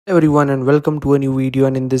Hello everyone and welcome to a new video,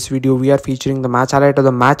 and in this video we are featuring the match highlight of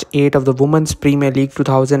the match 8 of the Women's Premier League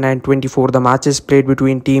 2024. The match is played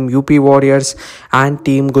between Team UP Warriors and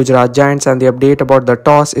Team Gujarat Giants, and the update about the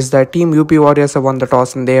toss is that Team UP Warriors have won the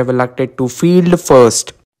toss and they have elected to field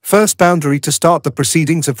first. First boundary to start the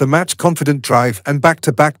proceedings of the match, confident drive and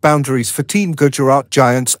back-to-back boundaries for Team Gujarat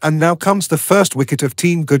Giants, and now comes the first wicket of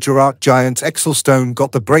Team Gujarat Giants. Ecclestone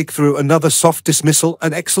got the breakthrough, another soft dismissal,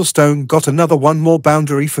 and Ecclestone got another one more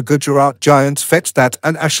boundary for Gujarat Giants. Fetch that,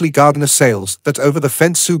 and Ashley Gardner sails that over the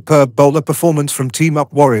fence. Superb bowler performance from Team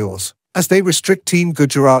UP Warriors as they restrict Team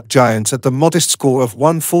Gujarat Giants at the modest score of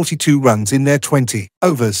 142 runs in their 20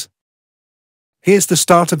 overs. Here's the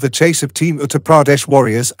start of the chase of Team Uttar Pradesh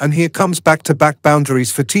Warriors, and here comes back-to-back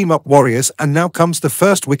boundaries for Team UP Warriors, and now comes the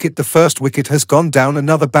first wicket. The first wicket has gone down,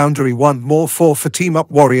 another boundary, one more for Team UP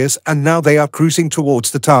Warriors, and now they are cruising towards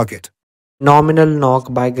the target. Nominal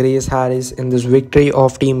knock by Grace Harris in this victory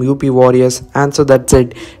of Team UP Warriors, and so that's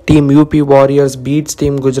it. Team UP Warriors beats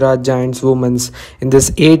Team Gujarat Giants Women's in this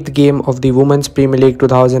 8th game of the Women's Premier League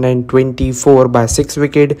 2024 by 6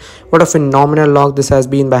 wicket. What a phenomenal knock this has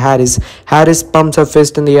been by Harris. Harris pumps her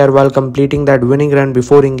fist in the air while completing that winning run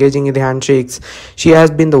before engaging in the handshakes. She has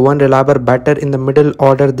been the one reliable batter in the middle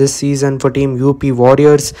order this season for Team UP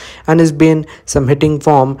Warriors and has been some hitting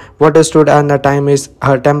form. What has stood at the time is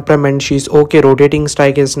her temperament. She's okay rotating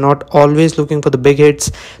strike, is not always looking for the big hits.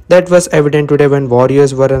 That was evident today when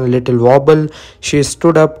Warriors were in a little wobble. She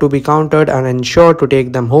stood up to be countered and ensured to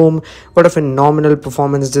take them home. What a phenomenal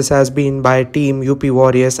performance this has been by Team UP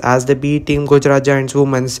Warriors as they beat Team Gujarat Giants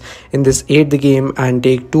Women's in this 8th game and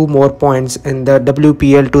take 2 more points in the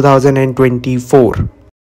WPL 2024.